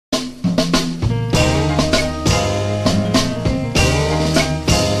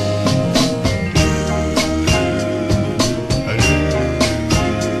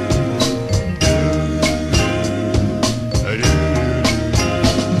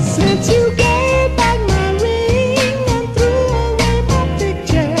you gave back my ring and threw away my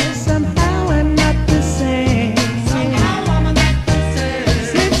picture, somehow I'm not the same.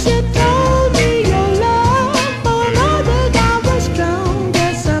 Since you told me your love for another guy was stronger,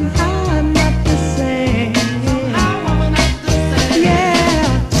 somehow I'm not the same. Yeah.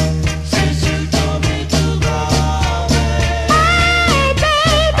 Since you told me to go away. Hey,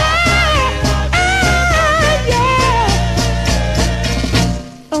 baby. Yeah.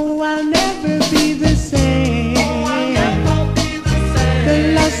 Oh, I'll never be the same. The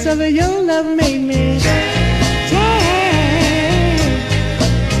loss of your love made me change.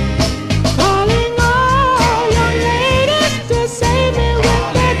 Calling all young ladies to save me with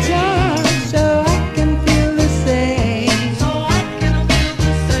their charm, so I can feel the same.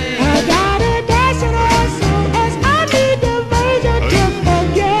 I gotta dance and SOS. I need the version to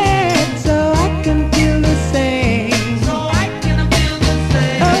forget, so I can feel the same.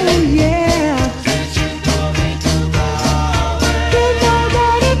 Oh yeah. You know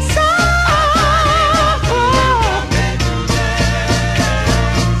that it's so,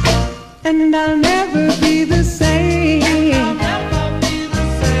 and I'll never be the same.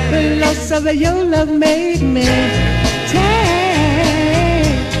 The loss of your love made me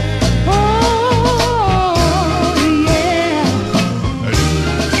change. Oh yeah.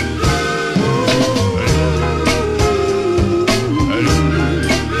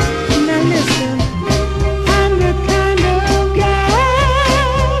 Now listen, I'm the kind of guy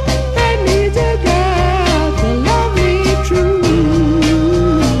that needs a girl to love me true.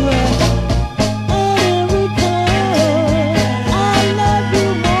 Every time I love you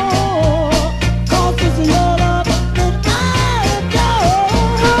more, 'cause it's your love that I adore.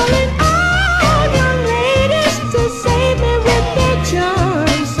 Calling all young ladies to save me with their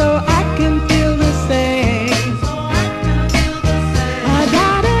charm, so I can feel the same. I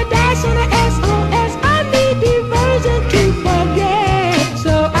gotta dash on the SOS. I need diversion to forget,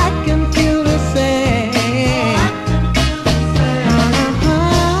 so I can feel the same.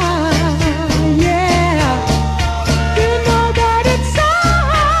 Yeah. You know that it's so,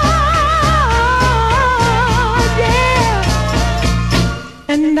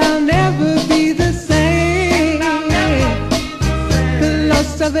 yeah. And I'll never be the same. The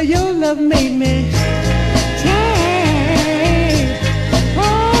loss of your love made me